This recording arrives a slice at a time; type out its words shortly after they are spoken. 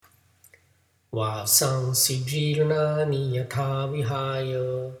वासांसि जीर्णानि यथा विहाय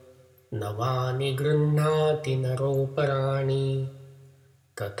नवानि गृह्णाति नरोपराणि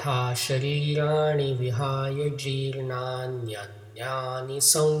तथा शरीराणि विहाय जीर्णान्यन्यानि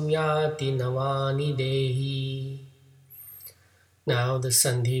संयाति नवानि देहि. Now the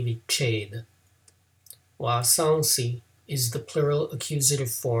Sandhi Vichhed. Vasansi is the plural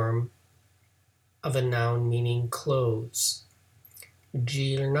accusative form of a noun meaning clothes.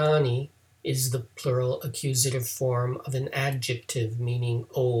 Jirnani is the plural accusative form of an adjective meaning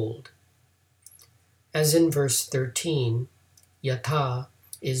old. As in verse 13, yatha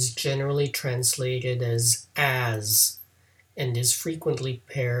is generally translated as and is frequently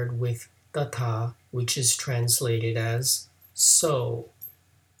paired with tatha, which is translated as so.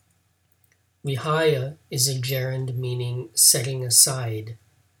 Vihaya is a gerund meaning setting aside.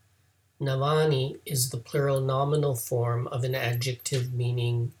 Navani is the plural nominal form of an adjective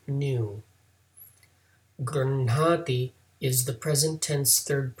meaning new. Grunhati is the present tense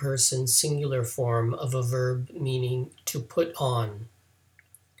third person singular form of a verb meaning to put on.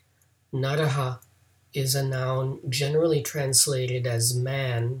 Naraha is a noun generally translated as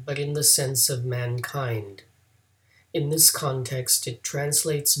man, but in the sense of mankind. In this context, it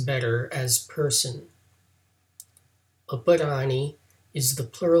translates better as person. Uparani is the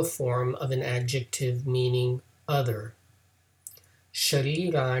plural form of an adjective meaning other.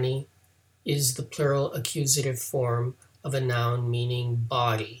 Sharirani is the plural accusative form of a noun meaning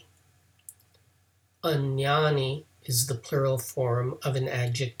body. Anyani is the plural form of an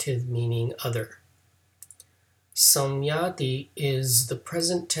adjective meaning other. Samyati is the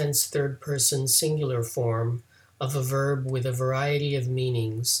present tense third person singular form of a verb with a variety of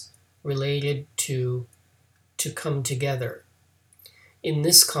meanings related to come together. In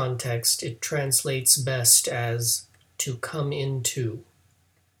this context, it translates best as to come into.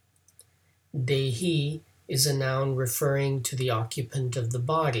 Dehi is a noun referring to the occupant of the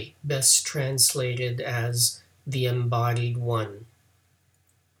body, best translated as the embodied one.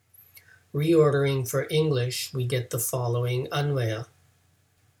 Reordering for English, we get the following Anvaya.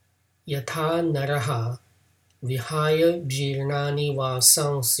 Yatha naraha vihaya jirnani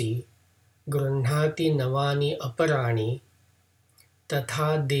vasansi grunhati navani aparani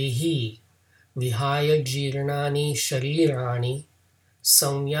tatha dehi vihaya jirnani sharirani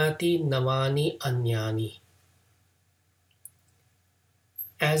samyati navani anyani.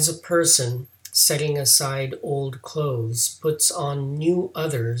 As a person, setting aside old clothes, puts on new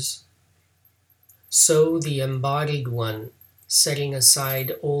others, so the embodied one, setting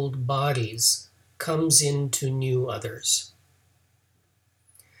aside old bodies, comes into new others.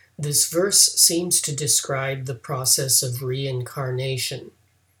 This verse seems to describe the process of reincarnation,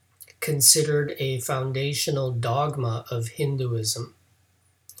 considered a foundational dogma of Hinduism.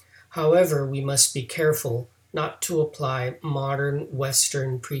 However, we must be careful not to apply modern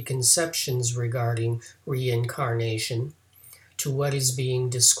Western preconceptions regarding reincarnation to what is being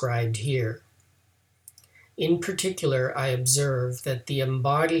described here. In particular, I observe that the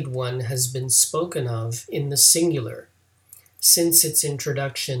embodied one has been spoken of in the singular since its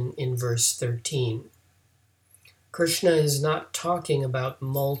introduction in verse 13. Krishna is not talking about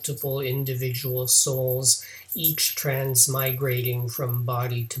multiple individual souls, each transmigrating from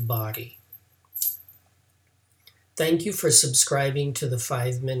body to body. Thank you for subscribing to the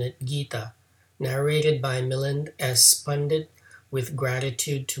 5-Minute Gita, narrated by Milind S. Pandit, with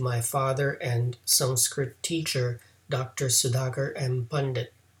gratitude to my father and Sanskrit teacher, Dr. Sudhakar M.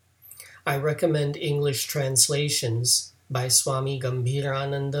 Pandit. I recommend English translations by Swami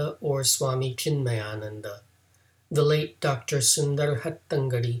Gambhirananda or Swami Chinmayananda. The late Dr. Sundar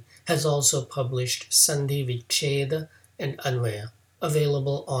Hattangadi has also published Sandhi Vicheda and Anvaya,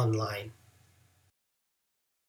 available online.